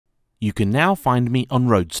You can now find me on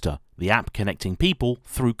RoadStr, the app connecting people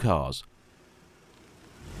through cars.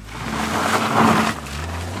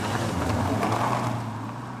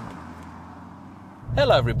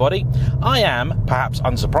 Hello everybody, I am, perhaps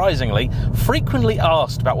unsurprisingly, frequently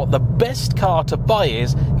asked about what the best car to buy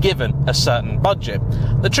is given a certain budget.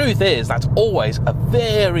 The truth is that's always a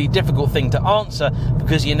very difficult thing to answer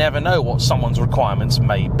because you never know what someone's requirements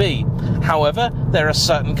may be. However, there are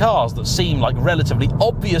certain cars that seem like relatively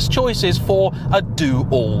obvious choices for a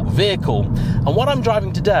do-all vehicle. And what I'm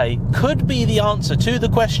driving today could be the answer to the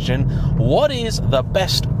question, what is the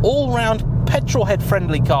best all-round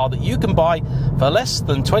petrol-head-friendly car that you can buy for less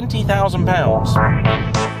than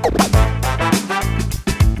 £20,000.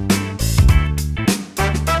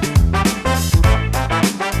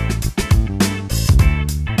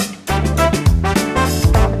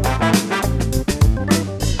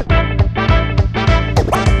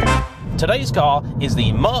 Today's car is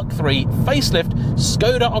the Mark III facelift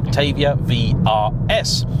Skoda Octavia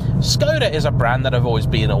vRS. Skoda is a brand that I've always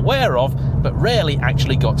been aware of, but rarely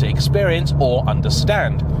actually got to experience or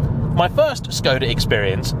understand. My first Skoda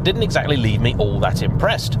experience didn't exactly leave me all that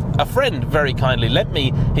impressed. A friend very kindly lent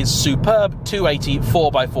me his superb 280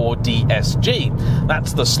 4x4 DSG.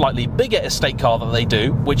 That's the slightly bigger estate car that they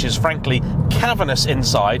do, which is frankly cavernous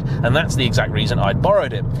inside, and that's the exact reason I'd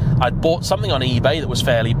borrowed it. I'd bought something on eBay that was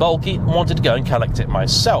fairly bulky and wanted to go and collect it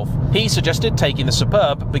myself. He suggested taking the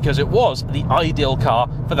Superb because it was the ideal car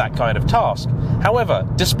for that kind of task. However,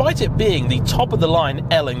 despite it being the top-of-the-line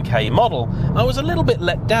L&K model, I was a little bit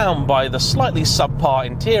let down by the slightly subpar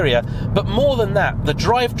interior, but more than that, the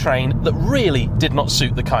drivetrain that really did not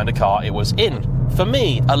suit the kind of car it was in. For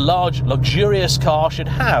me, a large, luxurious car should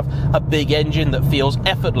have a big engine that feels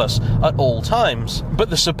effortless at all times. But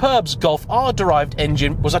the Superb's Golf R-derived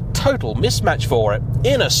engine was a total mismatch for it.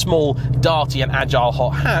 In a small, darty and agile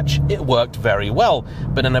hot hatch, it worked very well,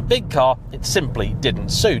 but in a big car, it simply didn't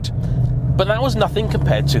suit. But that was nothing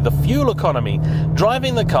compared to the fuel economy.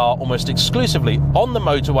 Driving the car almost exclusively on the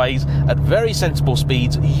motorways at very sensible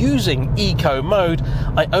speeds using eco mode,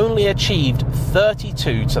 I only achieved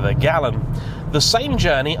 32 to the gallon. The same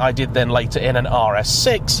journey I did then later in an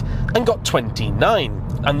RS6 and got 29.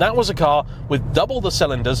 And that was a car with double the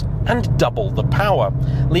cylinders and double the power,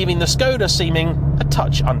 leaving the Skoda seeming a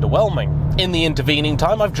touch underwhelming. In the intervening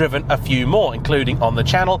time, I've driven a few more, including on the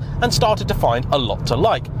channel, and started to find a lot to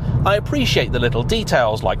like. I appreciate the little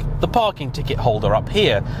details like the parking ticket holder up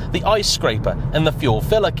here, the ice scraper and the fuel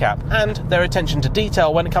filler cap, and their attention to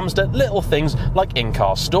detail when it comes to little things like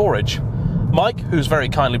in-car storage. Mike, who's very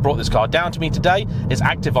kindly brought this car down to me today, is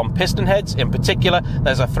active on piston heads. In particular,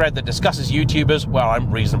 there's a thread that discusses YouTubers where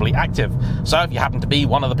I'm reasonably active. So if you happen to be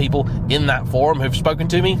one of the people in that forum who've spoken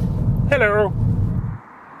to me, hello.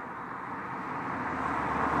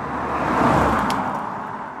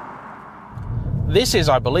 This is,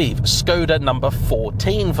 I believe, Skoda number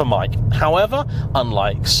 14 for Mike. However,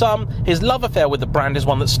 unlike some, his love affair with the brand is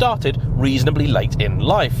one that started reasonably late in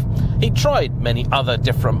life. He tried many other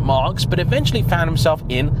different marques, but eventually found himself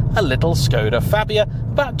in a little Skoda Fabia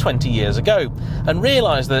about 20 years ago, and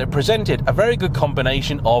realised that it presented a very good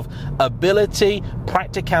combination of ability,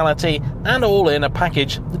 practicality, and all in a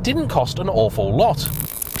package that didn't cost an awful lot.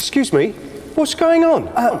 Excuse me, what's going on?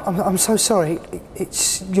 I'm so sorry.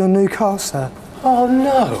 It's your new car, sir. Oh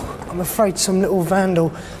no! I'm afraid some little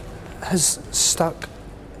vandal has stuck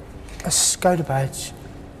a Skoda badge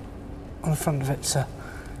on the front of it, sir.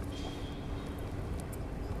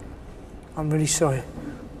 I'm really sorry.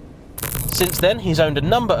 Since then, he's owned a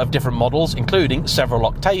number of different models, including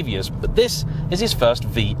several Octavias, but this is his first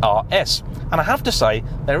VRS, and I have to say,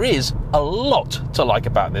 there is a lot to like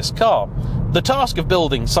about this car. The task of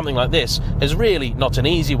building something like this is really not an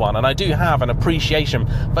easy one, and I do have an appreciation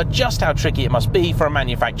for just how tricky it must be for a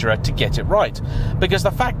manufacturer to get it right. Because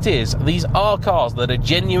the fact is, these are cars that are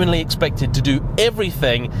genuinely expected to do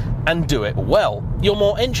everything and do it well. Your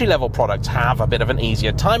more entry-level products have a bit of an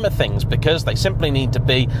easier time of things because they simply need to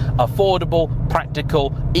be affordable,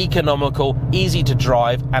 practical, economical, easy to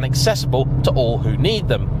drive, and accessible to all who need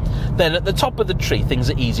them. Then at the top of the tree, things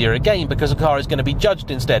are easier again because a car is going to be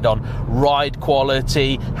judged instead on ride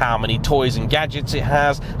quality, how many toys and gadgets it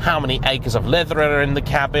has, how many acres of leather are in the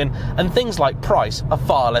cabin, and things like price are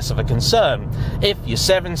far less of a concern. If your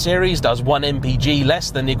 7 Series does 1 mpg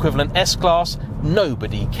less than the equivalent S-Class,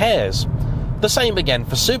 nobody cares. The same again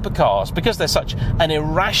for supercars, because they're such an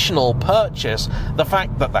irrational purchase. The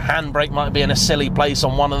fact that the handbrake might be in a silly place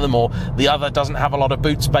on one of them or the other doesn't have a lot of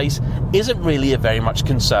boot space isn't really a very much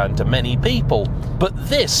concern to many people. But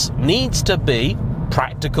this needs to be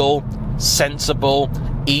practical, sensible,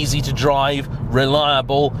 easy to drive,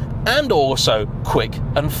 reliable, and also quick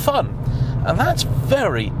and fun. And that's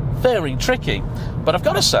very, very tricky. But I've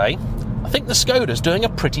got to say, I think the Skoda's doing a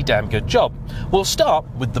pretty damn good job. We'll start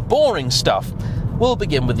with the boring stuff. We'll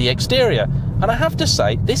begin with the exterior. And I have to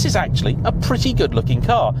say, this is actually a pretty good looking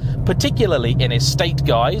car, particularly in estate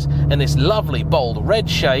guise, in this lovely bold red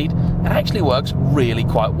shade. It actually works really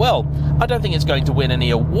quite well. I don't think it's going to win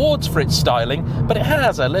any awards for its styling, but it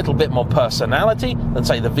has a little bit more personality than,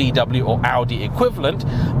 say, the VW or Audi equivalent,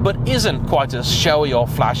 but isn't quite as showy or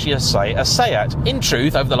flashy as, say, a Seat. In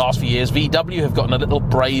truth, over the last few years, VW have gotten a little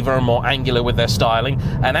braver and more angular with their styling,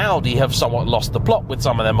 and Audi have somewhat lost the plot with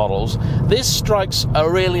some of their models. This strikes a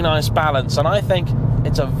really nice balance, and I think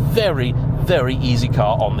it's a very, very easy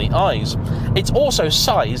car on the eyes. It's also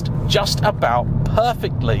sized just about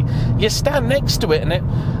perfectly. You stand next to it and it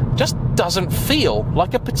just doesn't feel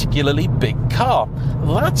like a particularly big car.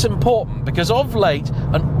 That's important because of late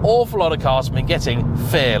an awful lot of cars have been getting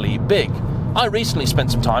fairly big. I recently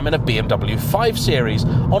spent some time in a BMW 5 Series,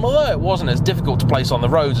 and although it wasn't as difficult to place on the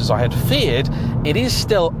roads as I had feared, it is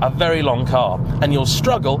still a very long car, and you'll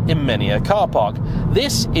struggle in many a car park.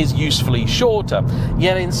 This is usefully shorter,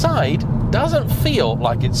 yet inside doesn't feel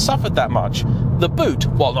like it's suffered that much. The boot,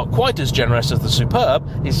 while not quite as generous as the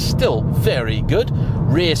Superb, is still very good.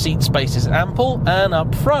 Rear seat space is ample, and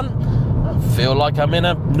up front, I feel like I'm in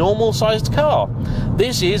a normal sized car.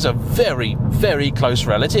 This is a very, very close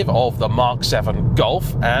relative of the Mark 7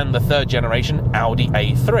 Golf and the third generation Audi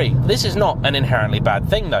A3. This is not an inherently bad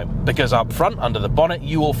thing though, because up front under the bonnet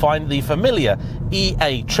you will find the familiar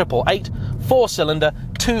EA888 4-cylinder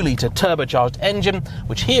 2-litre turbocharged engine,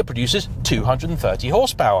 which here produces 230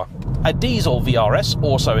 horsepower. A diesel VRS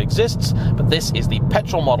also exists, but this is the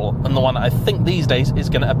petrol model, and the one I think these days is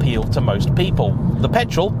going to appeal to most people. The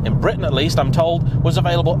petrol, in Britain at least I'm told, was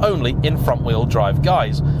available only in front-wheel drive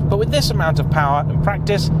guise, but with this amount of power and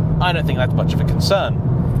practice, I don't think that's much of a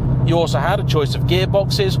concern. You also had a choice of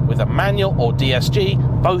gearboxes, with a manual or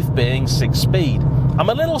DSG, both being 6-speed. I'm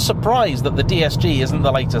a little surprised that the DSG isn't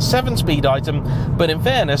the later 7-speed item, but in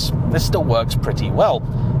fairness, this still works pretty well.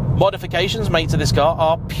 Modifications made to this car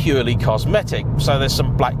are purely cosmetic, so there's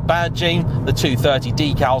some black badging, the 230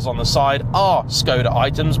 decals on the side are Skoda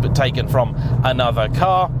items but taken from another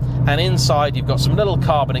car, and inside you've got some little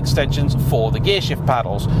carbon extensions for the gearshift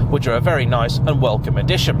paddles, which are a very nice and welcome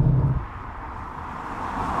addition.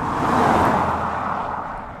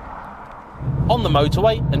 On the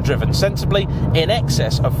motorway and driven sensibly, in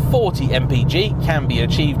excess of 40 mpg can be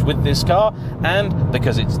achieved with this car, and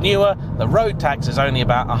because it's newer, the road tax is only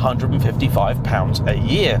about £155 a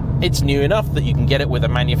year. It's new enough that you can get it with a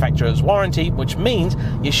manufacturer's warranty, which means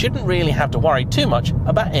you shouldn't really have to worry too much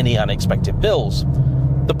about any unexpected bills.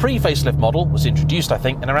 The pre-facelift model was introduced, I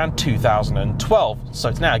think, in around 2012, so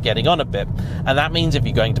it's now getting on a bit, and that means if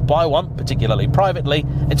you're going to buy one, particularly privately,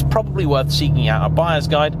 it's probably worth seeking out a buyer's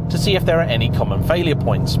guide to see if there are any common failure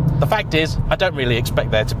points. The fact is, I don't really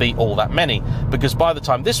expect there to be all that many, because by the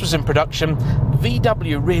time this was in production,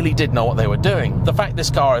 VW really did know what they were doing. The fact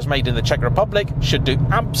this car is made in the Czech Republic should do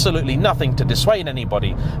absolutely nothing to dissuade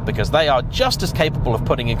anybody, because they are just as capable of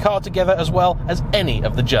putting a car together as well as any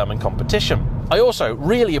of the German competition. I also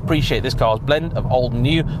really appreciate this car's blend of old and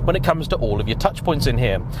new when it comes to all of your touch points in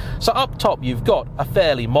here. So up top you've got a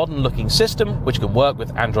fairly modern looking system which can work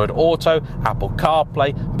with Android Auto, Apple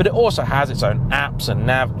CarPlay, but it also has its own apps and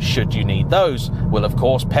nav should you need those. Will of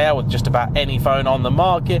course pair with just about any phone on the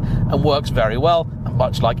market and works very well,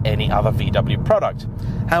 much like any other VW product.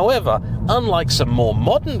 However, unlike some more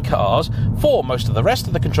modern cars, for most of the rest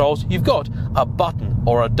of the controls you've got a button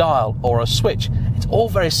or a dial or a switch. It's all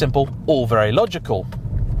very simple, all very logical.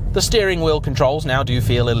 The steering wheel controls now do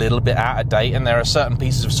feel a little bit out of date, and there are certain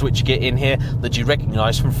pieces of switchgear in here that you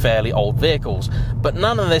recognise from fairly old vehicles, but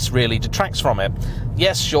none of this really detracts from it.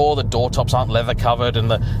 Yes, sure, the door tops aren't leather covered and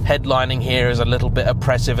the headlining here is a little bit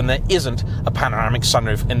oppressive, and there isn't a panoramic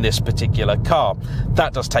sunroof in this particular car.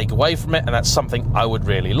 That does take away from it, and that's something I would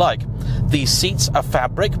really like. These seats are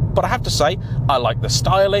fabric, but I have to say I like the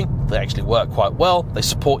styling. They actually work quite well, they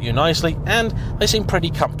support you nicely, and they seem pretty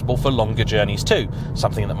comfortable for longer journeys too,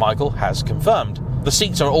 something that Michael has confirmed. The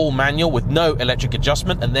seats are all manual with no electric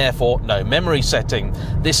adjustment and therefore no memory setting.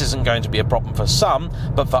 This isn't going to be a problem for some,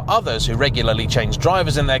 but for others who regularly change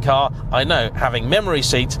drivers in their car, I know having memory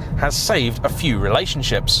seats has saved a few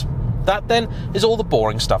relationships. That then is all the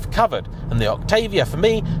boring stuff covered, and the Octavia for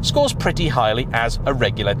me scores pretty highly as a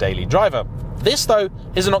regular daily driver. This though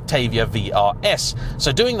is an Octavia vRS,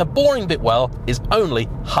 so doing the boring bit well is only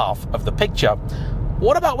half of the picture.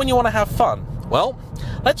 What about when you want to have fun? Well,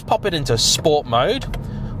 let's pop it into sport mode.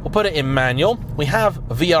 We'll put it in manual. We have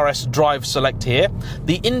VRS Drive Select here.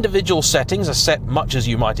 The individual settings are set much as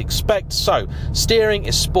you might expect. So steering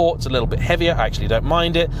is sport, it's a little bit heavier. I actually don't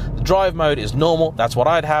mind it. The drive mode is normal. That's what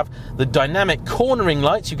I'd have. The dynamic cornering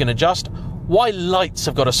lights you can adjust. Why lights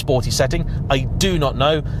have got a sporty setting, I do not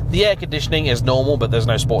know. The air conditioning is normal, but there's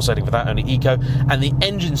no sport setting for that, only eco. And the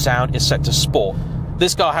engine sound is set to sport.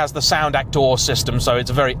 This car has the sound actor system, so it's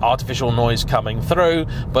a very artificial noise coming through,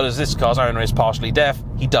 but as this car's owner is partially deaf,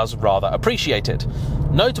 he does rather appreciate it.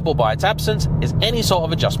 Notable by its absence is any sort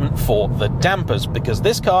of adjustment for the dampers, because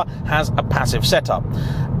this car has a passive setup.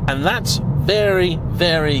 And that's very,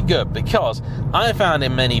 very good, because I found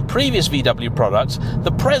in many previous VW products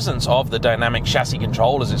the presence of the dynamic chassis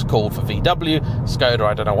control, as it's called for VW, Skoda,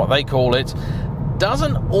 I don't know what they call it,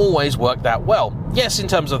 doesn't always work that well. Yes, in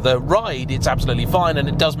terms of the ride, it's absolutely fine, and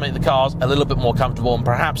it does make the cars a little bit more comfortable and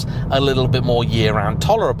perhaps a little bit more year-round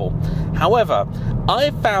tolerable. However,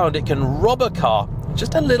 I found it can rob a car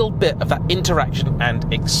just a little bit of that interaction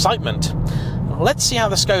and excitement. Let's see how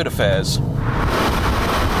the Skoda fares.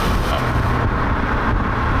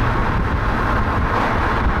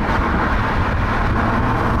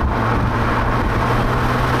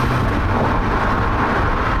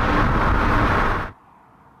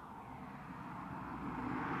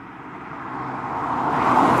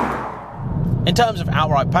 In terms of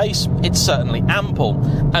outright pace, it's certainly ample,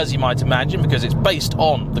 as you might imagine, because it's based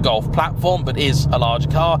on the Golf platform, but is a large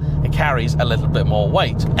car. It carries a little bit more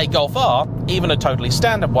weight. A Golf R, even a totally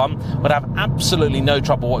standard one, would have absolutely no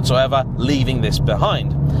trouble whatsoever leaving this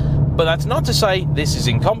behind. But that's not to say this is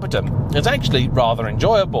incompetent. It's actually rather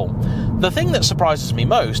enjoyable. The thing that surprises me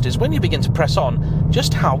most is when you begin to press on,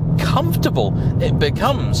 just how comfortable it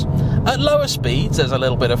becomes. At lower speeds, there's a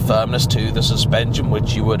little bit of firmness to the suspension,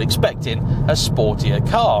 which you would expect in a sportier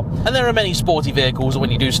car. And there are many sporty vehicles that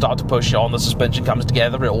when you do start to push on, the suspension comes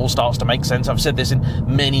together, it all starts to make sense. I've said this in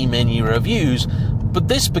many, many reviews, but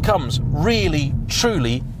this becomes really,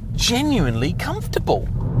 truly, genuinely comfortable.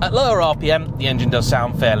 At lower RPM, the engine does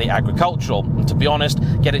sound fairly agricultural, and to be honest,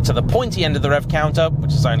 get it to the pointy end of the rev counter,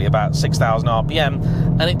 which is only about 6,000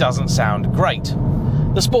 RPM, and it doesn't sound great.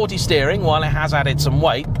 The sporty steering, while it has added some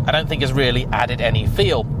weight, I don't think has really added any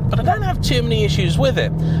feel, but I don't have too many issues with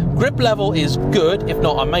it. Grip level is good, if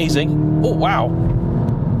not amazing. Oh wow.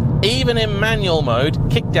 Even in manual mode,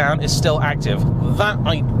 kickdown is still active. That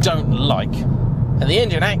I don't like. And the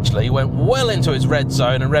engine actually went well into its red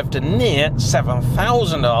zone and revved to near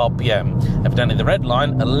 7,000 RPM. Evidently the red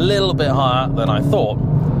line a little bit higher than I thought.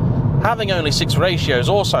 Having only 6 ratios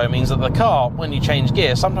also means that the car, when you change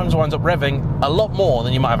gear, sometimes winds up revving a lot more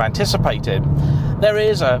than you might have anticipated. There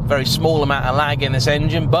is a very small amount of lag in this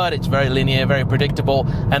engine, but it's very linear, very predictable,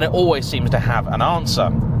 and it always seems to have an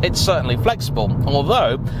answer. It's certainly flexible,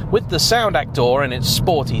 although with the sound actor in its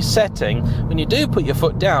sporty setting, when you do put your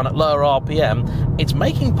foot down at lower RPM, it's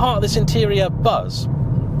making part of this interior buzz.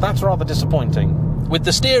 That's rather disappointing. With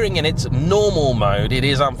the steering in its normal mode, it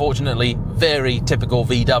is unfortunately very typical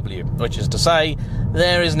VW, which is to say,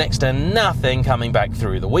 there is next to nothing coming back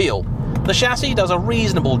through the wheel. The chassis does a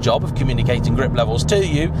reasonable job of communicating grip levels to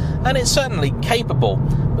you, and it's certainly capable,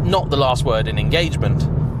 but not the last word in engagement.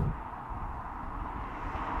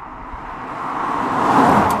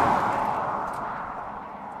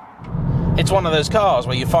 It's one of those cars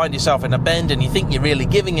where you find yourself in a bend and you think you're really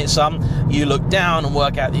giving it some, you look down and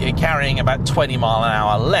work out that you're carrying about 20 miles an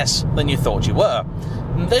hour less than you thought you were.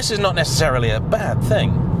 This is not necessarily a bad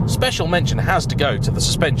thing. Special mention has to go to the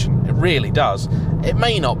suspension, it really does. It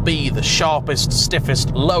may not be the sharpest,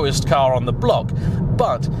 stiffest, lowest car on the block,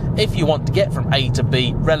 but if you want to get from A to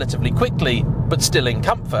B relatively quickly, but still in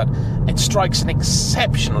comfort, it strikes an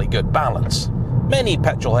exceptionally good balance. Many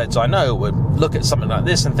petrol heads I know would look at something like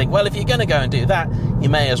this and think, well, if you're going to go and do that, you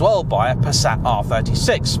may as well buy a Passat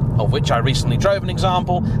R36, of which I recently drove an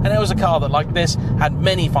example, and it was a car that, like this, had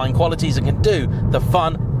many fine qualities and can do the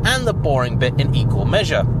fun and the boring bit in equal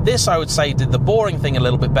measure. This, I would say, did the boring thing a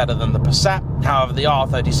little bit better than the Passat. However, the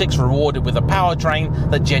R36 rewarded with a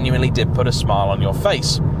powertrain that genuinely did put a smile on your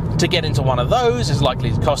face. To get into one of those is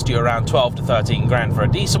likely to cost you around 12 to 13 grand for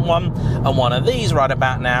a decent one, and one of these right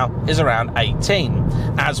about now is around 18.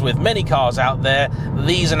 As with many cars out there,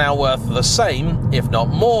 these are now worth the same, if not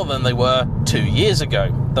more than they were 2 years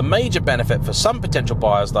ago. The major benefit for some potential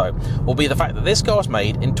buyers, though, will be the fact that this car was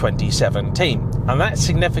made in 2017, and that's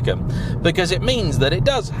significant because it means that it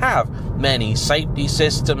does have many safety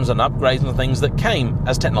systems and upgrades and things that came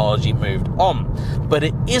as technology moved on, but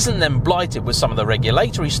it isn't then blighted with some of the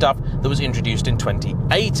regulatory stuff that was introduced in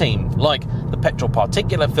 2018, like the petrol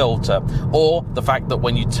particulate filter, or the fact that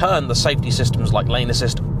when you turn the safety systems like lane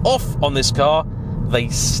assist off on this car, they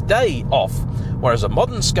stay off. Whereas a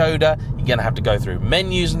modern Skoda, you're going to have to go through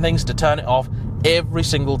menus and things to turn it off every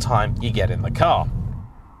single time you get in the car.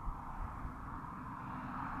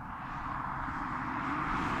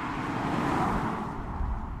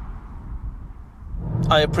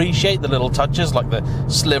 I appreciate the little touches like the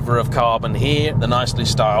sliver of carbon here, the nicely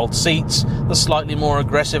styled seats, the slightly more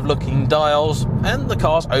aggressive looking dials, and the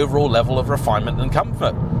car's overall level of refinement and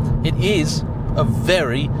comfort. It is a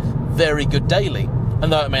very, very good daily,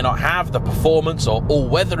 and though it may not have the performance or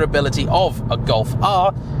all-weather ability of a Golf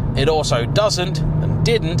R, it also doesn't and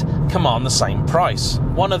didn't command the same price.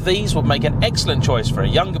 One of these would make an excellent choice for a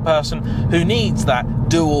younger person who needs that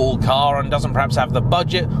dual car and doesn't perhaps have the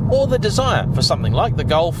budget or the desire for something like the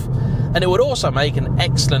Golf, and it would also make an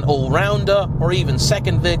excellent all-rounder or even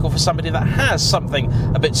second vehicle for somebody that has something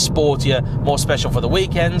a bit sportier, more special for the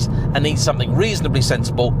weekends, and needs something reasonably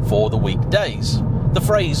sensible for the weekdays. The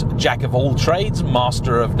phrase jack of all trades,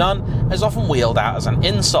 master of none is often wheeled out as an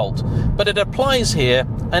insult, but it applies here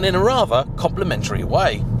and in a rather complimentary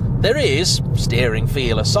way. There is, steering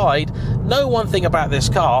feel aside, no one thing about this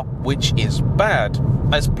car which is bad.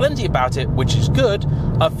 There's plenty about it which is good,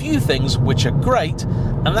 a few things which are great,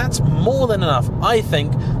 and that's more than enough, I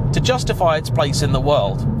think, to justify its place in the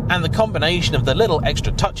world. And the combination of the little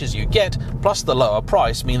extra touches you get, plus the lower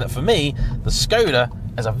price, mean that for me, the Skoda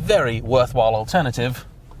is a very worthwhile alternative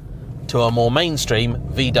to a more mainstream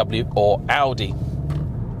VW or Audi.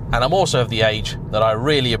 And I'm also of the age that I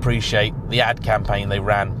really appreciate the ad campaign they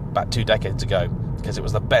ran about 2 decades ago, because it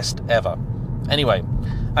was the best ever. Anyway,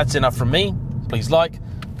 that's enough from me. Please like,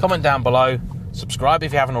 comment down below, subscribe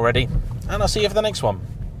if you haven't already, and I'll see you for the next one.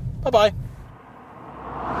 Bye bye.